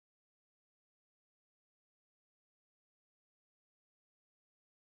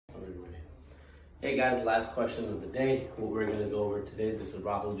Hey guys, last question of the day. What we're going to go over today, this is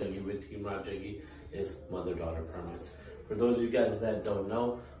Rahul Jaggi with Team Raj Jaggi, is mother-daughter permits. For those of you guys that don't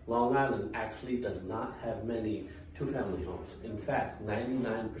know, Long Island actually does not have many two-family homes. In fact,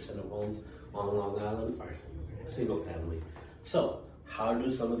 99% of homes on Long Island are single-family. So, how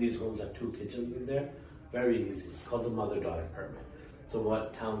do some of these homes have two kitchens in there? Very easy. It's called the mother-daughter permit. So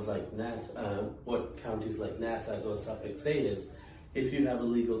what counties like Nassau or Suffolk say is, if you have a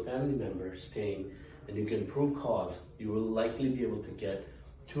legal family member staying and you can prove cause, you will likely be able to get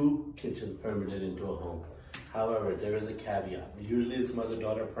two kitchens permitted into a home. However, there is a caveat. Usually this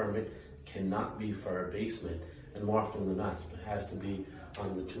mother-daughter permit cannot be for a basement, and more often than not, it has to be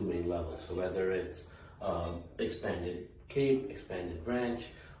on the two main levels. So whether it's expanded cape, expanded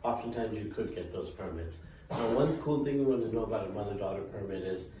ranch, oftentimes you could get those permits. Now, one cool thing you want to know about a mother-daughter permit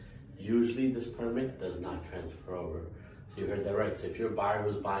is usually this permit does not transfer over. So you heard that right. So if you're a buyer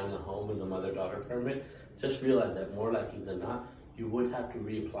who's buying a home with a mother-daughter permit, just realize that more likely than not, you would have to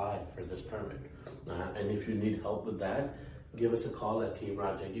reapply for this permit. And if you need help with that, give us a call at Team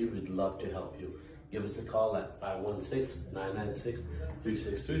Raj Jaggi. We'd love to help you. Give us a call at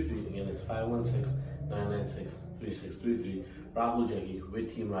 516-996-3633. Again, it's 516-996-3633. Rahul Jaggi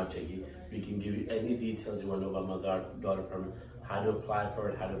with Team Raj Jaggi. We can give you any details you want to know about mother-daughter permit, how to apply for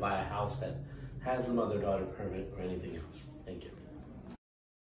it, how to buy a house that has a mother-daughter permit, or anything else. Thank you.